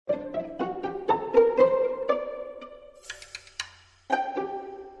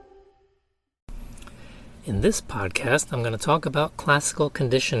In this podcast, I'm going to talk about classical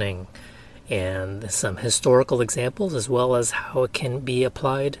conditioning and some historical examples as well as how it can be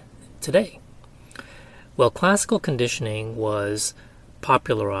applied today. Well, classical conditioning was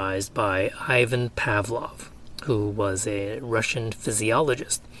popularized by Ivan Pavlov, who was a Russian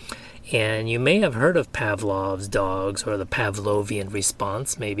physiologist. And you may have heard of Pavlov's dogs or the Pavlovian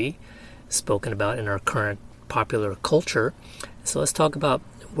response, maybe, spoken about in our current popular culture. So let's talk about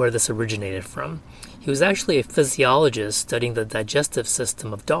where this originated from. He was actually a physiologist studying the digestive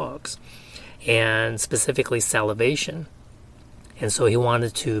system of dogs, and specifically salivation. And so he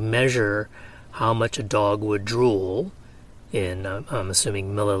wanted to measure how much a dog would drool in, I'm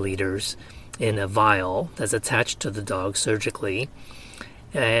assuming, milliliters in a vial that's attached to the dog surgically.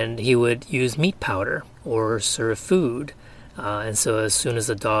 And he would use meat powder or serve food. And so as soon as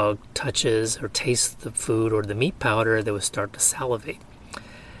the dog touches or tastes the food or the meat powder, they would start to salivate.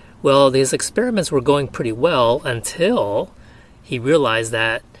 Well, these experiments were going pretty well until he realized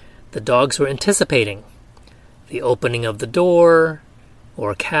that the dogs were anticipating the opening of the door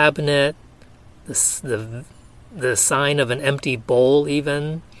or cabinet, the sign of an empty bowl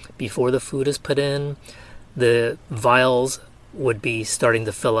even before the food is put in. The vials would be starting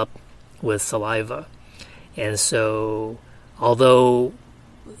to fill up with saliva. And so, although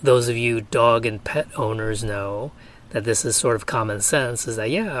those of you dog and pet owners know that this is sort of common sense, is that,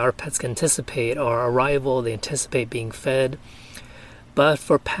 our pets can anticipate our arrival, they anticipate being fed. But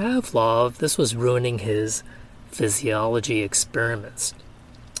for Pavlov, this was ruining his physiology experiments.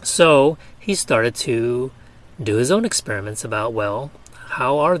 So he started to do his own experiments about,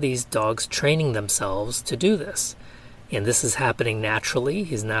 how are these dogs training themselves to do this? And this is happening naturally.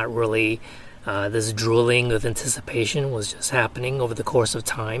 He's not really, this drooling with anticipation was just happening over the course of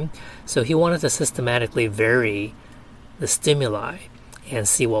time. So he wanted to systematically vary the stimuli and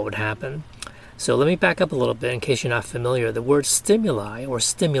see what would happen. So let me back up a little bit in case you're not familiar. The word stimuli or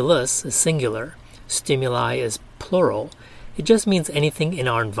stimulus is singular. Stimuli is plural. It just means anything in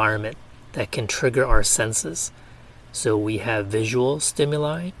our environment that can trigger our senses. So we have visual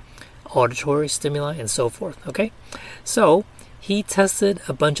stimuli, auditory stimuli, and so forth. Okay? So he tested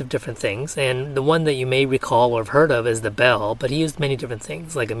a bunch of different things, and the one that you may recall or have heard of is the bell, but he used many different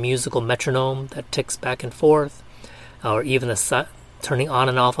things, like a musical metronome that ticks back and forth, or even turning on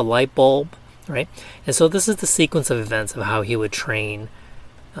and off a light bulb, right? And so this is the sequence of events of how he would train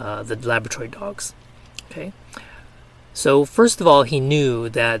the laboratory dogs, okay? So first of all, he knew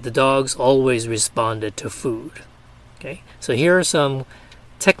that the dogs always responded to food, okay? So here are some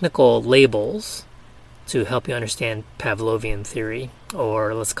technical labels to help you understand Pavlovian theory,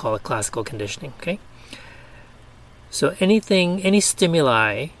 or let's call it classical conditioning, okay? So any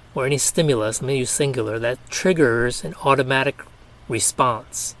stimuli or any stimulus, let me use singular, that triggers an automatic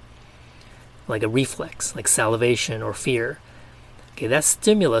response, like a reflex, like salivation or fear. Okay, that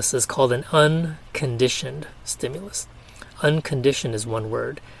stimulus is called an unconditioned stimulus. Unconditioned is one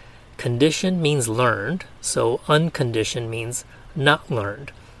word. Conditioned means learned, so unconditioned means not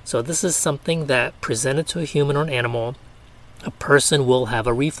learned. So this is something that presented to a human or an animal, a person will have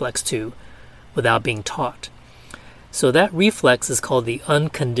a reflex to without being taught. So that reflex is called the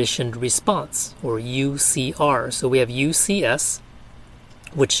unconditioned response, or UCR. So we have UCS,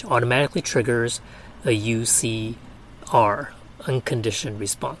 which automatically triggers a UCR, unconditioned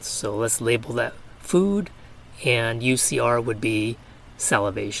response. So let's label that food, and UCR would be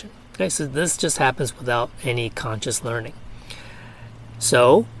salivation. Okay, so this just happens without any conscious learning.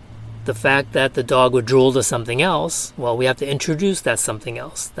 So the fact that the dog would drool to something else, we have to introduce that something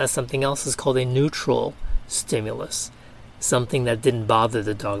else. That something else is called a neutral stimulus, something that didn't bother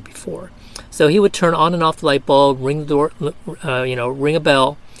the dog before. So he would turn on and off the light bulb, ring the door, ring a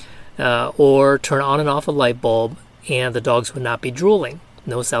bell, or turn on and off a light bulb, and the dogs would not be drooling,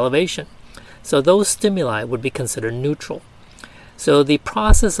 no salivation. So those stimuli would be considered neutral. So the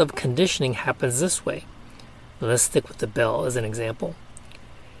process of conditioning happens this way. Let's stick with the bell as an example.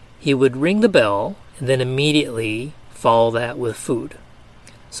 He would ring the bell and then immediately follow that with food.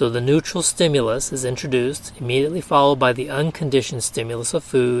 So the neutral stimulus is introduced, immediately followed by the unconditioned stimulus of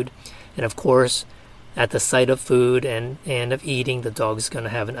food. And of course, at the sight of food and of eating, the dog is going to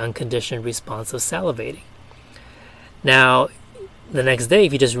have an unconditioned response of salivating. Now, the next day,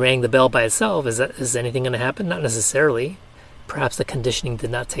 if you just rang the bell by itself, is anything going to happen? Not necessarily. Perhaps the conditioning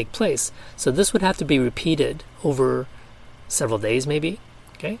did not take place. So this would have to be repeated over several days maybe.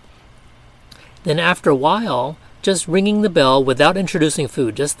 Okay. Then after a while, just ringing the bell without introducing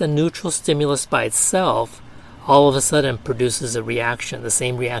food, just the neutral stimulus by itself, all of a sudden produces a reaction, the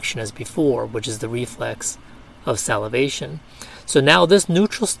same reaction as before, which is the reflex of salivation. So now this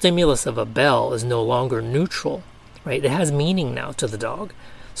neutral stimulus of a bell is no longer neutral, right? It has meaning now to the dog.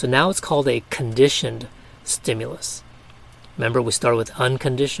 So now it's called a conditioned stimulus. Remember, we started with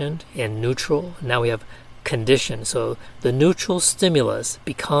unconditioned and neutral. Now we have conditioned. So the neutral stimulus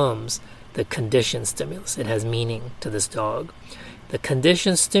becomes the conditioned stimulus. It has meaning to this dog. The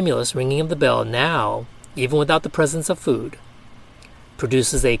conditioned stimulus, ringing of the bell, now, even without the presence of food,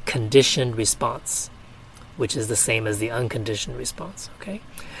 produces a conditioned response, which is the same as the unconditioned response. Okay,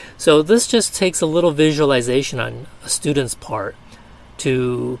 so this just takes a little visualization on a student's part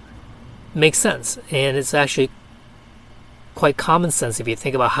to make sense, and it's actually quite common sense if you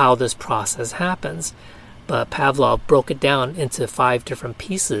think about how this process happens. But Pavlov broke it down into 5 different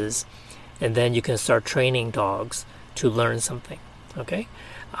pieces, and then you can start training dogs to learn something. Okay,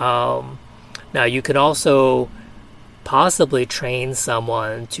 now you could also possibly train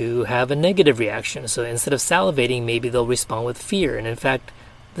someone to have a negative reaction. So instead of salivating, maybe they'll respond with fear. And in fact,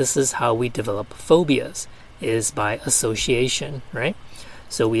 this is how we develop phobias, is by association, right?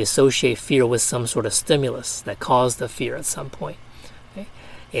 So we associate fear with some sort of stimulus that caused the fear at some point. Okay?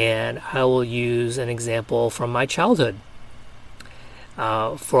 And I will use an example from my childhood.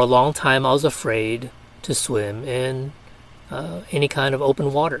 For a long time, I was afraid to swim in any kind of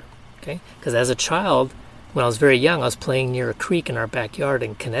open water. Okay? Because as a child, when I was very young, I was playing near a creek in our backyard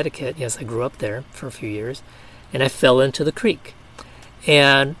in Connecticut. Yes, I grew up there for a few years. And I fell into the creek.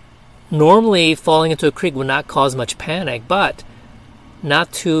 And normally, falling into a creek would not cause much panic, but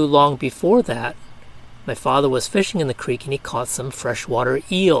not too long before that, my father was fishing in the creek and he caught some freshwater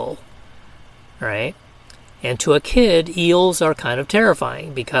eel, right? And to a kid, eels are kind of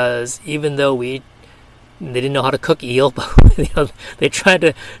terrifying because even though they didn't know how to cook eel, but they tried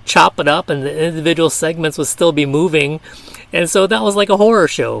to chop it up and the individual segments would still be moving. And so that was like a horror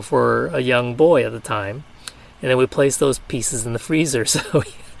show for a young boy at the time. And then we placed those pieces in the freezer. So,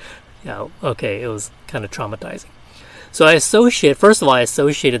 yeah, okay, it was kind of traumatizing. So I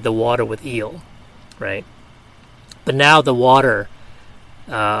associated the water with eel, right? But now the water,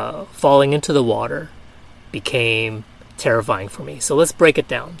 falling into the water, became terrifying for me. So let's break it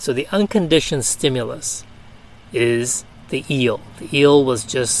down. So the unconditioned stimulus is the eel. The eel was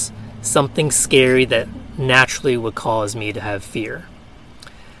just something scary that naturally would cause me to have fear.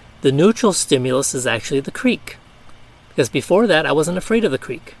 The neutral stimulus is actually the creek. Because before that, I wasn't afraid of the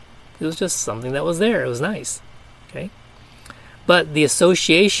creek. It was just something that was there. It was nice. Okay? But the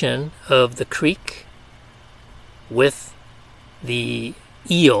association of the creek with the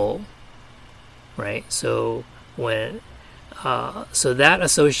eel, right? So so that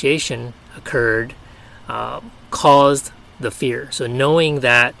association occurred, caused the fear. So knowing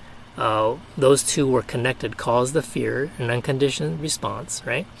that those two were connected caused the fear, an unconditioned response,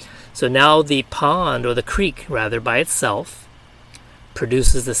 right? So now the pond, or the creek rather, by itself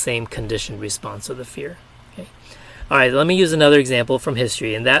produces the same conditioned response of the fear. Okay. All right, let me use another example from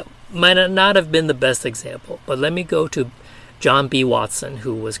history, and that might not have been the best example, but let me go to John B. Watson,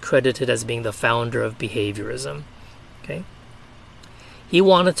 who was credited as being the founder of behaviorism. Okay. He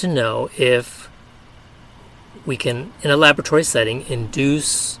wanted to know if we can, in a laboratory setting,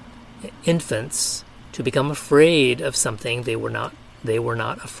 induce infants to become afraid of something they were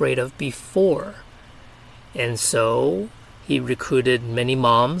not afraid of before. And so he recruited many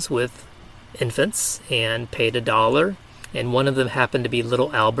moms with infants and paid $1, and one of them happened to be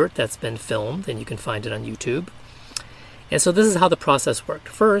little Albert. That's been filmed, and you can find it on YouTube. And so this is how the process worked.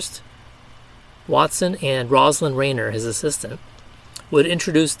 First, Watson and Rosalind Rayner, his assistant, would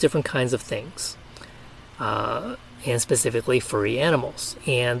introduce different kinds of things, and specifically furry animals.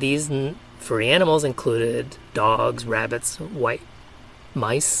 And these furry animals included dogs, rabbits, white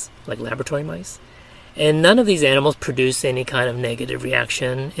mice, like laboratory mice. And none of these animals produced any kind of negative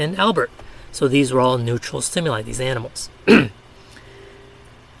reaction in Albert. So these were all neutral stimuli, these animals.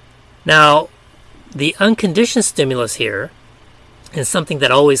 Now, the unconditioned stimulus here is something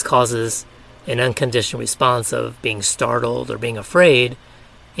that always causes an unconditioned response of being startled or being afraid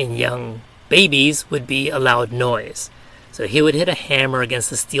in young babies would be a loud noise. So he would hit a hammer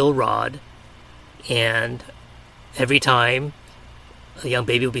against a steel rod, and every time a young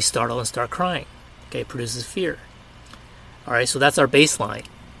baby would be startled and start crying. Okay, it produces fear. All right, so that's our baseline.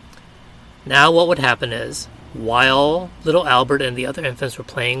 Now what would happen is, while little Albert and the other infants were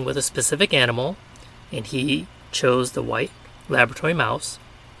playing with a specific animal, and he chose the white laboratory mouse,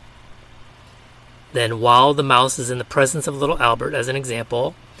 then while the mouse is in the presence of little Albert, as an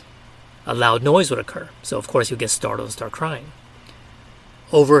example, a loud noise would occur. So of course he would get startled and start crying.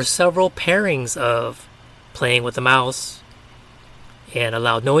 Over several pairings of playing with the mouse and a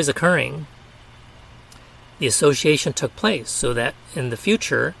loud noise occurring, the association took place so that in the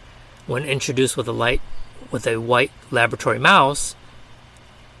future, when introduced with a white laboratory mouse,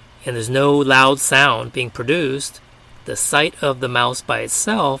 and there's no loud sound being produced, the sight of the mouse by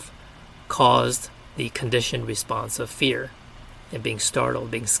itself caused the conditioned response of fear and being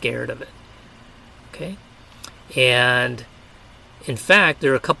startled, being scared of it. Okay? And in fact,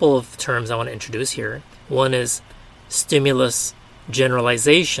 there are a couple of terms I want to introduce here. One is stimulus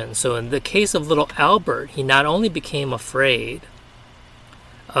generalization. So in the case of little Albert, he not only became afraid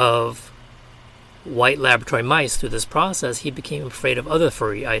of white laboratory mice through this process, he became afraid of other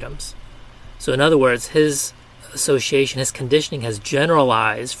furry items. So in other words, his association, his conditioning has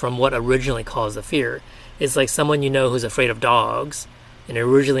generalized from what originally caused the fear. It's like someone you know who's afraid of dogs, and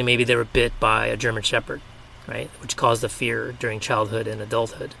originally maybe they were bit by a German Shepherd, right, which caused the fear during childhood and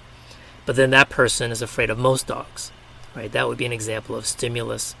adulthood. But then that person is afraid of most dogs, right? That would be an example of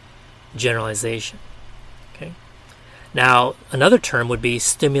stimulus generalization. Okay. Now, another term would be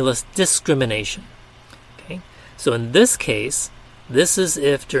stimulus discrimination. Okay. So in this case, this is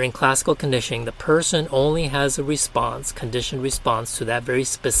if during classical conditioning, the person only has a response, conditioned response to that very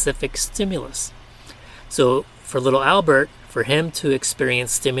specific stimulus. So for little Albert, for him to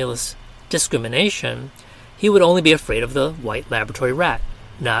experience stimulus discrimination, he would only be afraid of the white laboratory rat,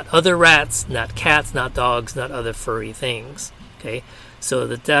 not other rats, not cats, not dogs, not other furry things. Okay, so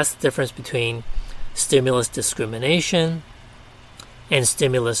that's the difference between stimulus discrimination and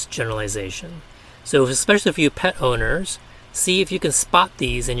stimulus generalization. So especially for you pet owners, see if you can spot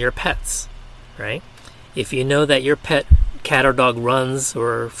these in your pets, right? If you know that your pet cat or dog runs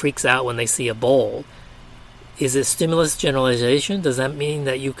or freaks out when they see a bowl, is it stimulus generalization? Does that mean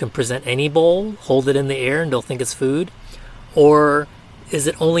that you can present any bowl, hold it in the air, and they'll think it's food? Or is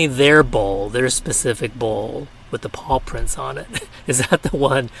it only their bowl, their specific bowl with the paw prints on it? Is that the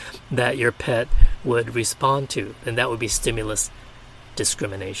one that your pet would respond to? And that would be stimulus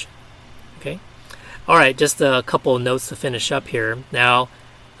discrimination. Okay? All right, just a couple of notes to finish up here. Now,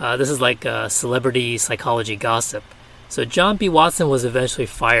 this is like celebrity psychology gossip. So John B. Watson was eventually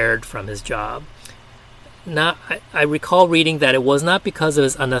fired from his job. Now, I recall reading that it was not because of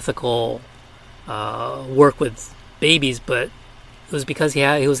his unethical work with babies, but it was because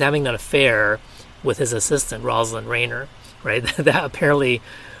he was having an affair with his assistant, Rosalind Rayner, right? That apparently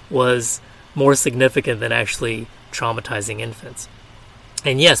was more significant than actually traumatizing infants.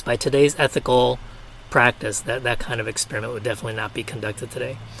 And yes, by today's ethical practice, that kind of experiment would definitely not be conducted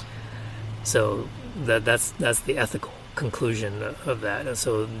today. So that's the ethical conclusion of that. And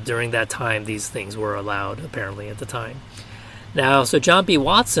so during that time, these things were allowed, apparently, at the time. Now, so John B.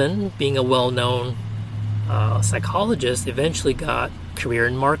 Watson, being a well-known psychologist, eventually got a career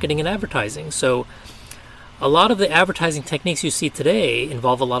in marketing and advertising. So a lot of the advertising techniques you see today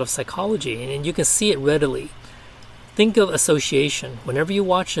involve a lot of psychology, and you can see it readily. Think of association. Whenever you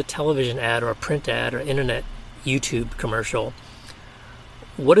watch a television ad or a print ad or internet YouTube commercial,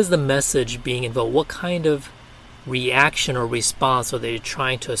 what is the message being invoked? What kind of reaction or response are they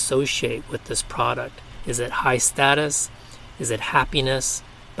trying to associate with this product? Is it high status? Is it happiness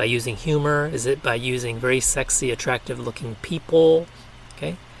by using humor? Is it by using very sexy, attractive looking people?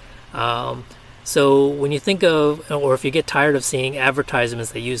 Okay. So when you think of, or if you get tired of seeing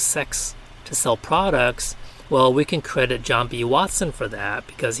advertisements that use sex to sell products, well, we can credit John B. Watson for that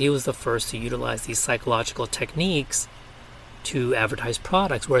because he was the first to utilize these psychological techniques to advertise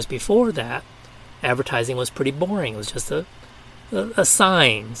products. Whereas before that, advertising was pretty boring. It was just a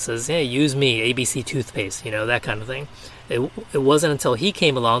sign says, hey, use me, ABC toothpaste, that kind of thing. It wasn't until he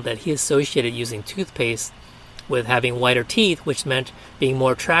came along that he associated using toothpaste with having whiter teeth, which meant being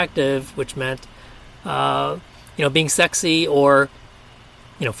more attractive, which meant, being sexy, or,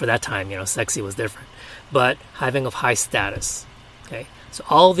 for that time, sexy was different, but having of high status. Okay, so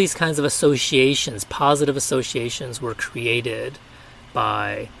all these kinds of associations, positive associations, were created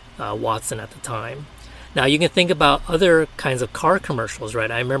by Watson at the time. Now you can think about other kinds of car commercials,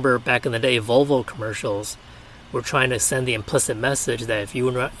 right? I remember back in the day, Volvo commercials were trying to send the implicit message that if you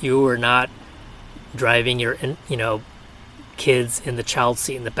were not driving your kids in the child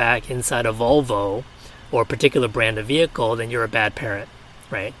seat in the back inside a Volvo or a particular brand of vehicle, then you're a bad parent,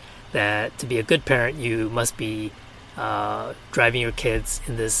 right? That to be a good parent, you must be driving your kids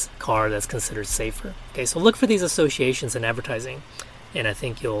in this car that's considered safer. Okay, so look for these associations in advertising, and I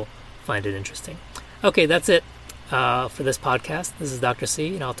think you'll find it interesting. Okay, that's it for this podcast. This is Dr.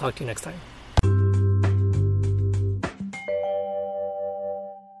 C, and I'll talk to you next time.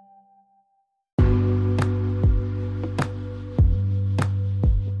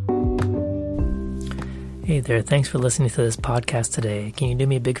 Hey there, thanks for listening to this podcast today. Can you do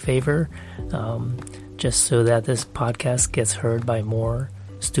me a big favor? just so that this podcast gets heard by more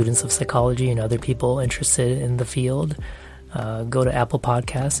students of psychology and other people interested in the field. Go to Apple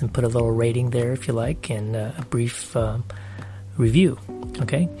Podcasts and put a little rating there if you like, and a brief review.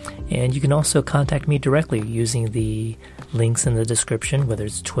 Okay? And you can also contact me directly using the links in the description, whether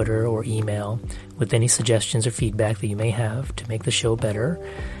it's Twitter or email, with any suggestions or feedback that you may have to make the show better.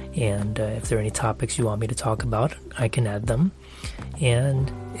 And if there are any topics you want me to talk about, I can add them.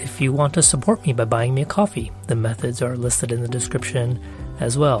 And if you want to support me by buying me a coffee, the methods are listed in the description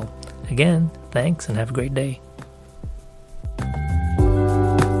as well. Again, thanks and have a great day.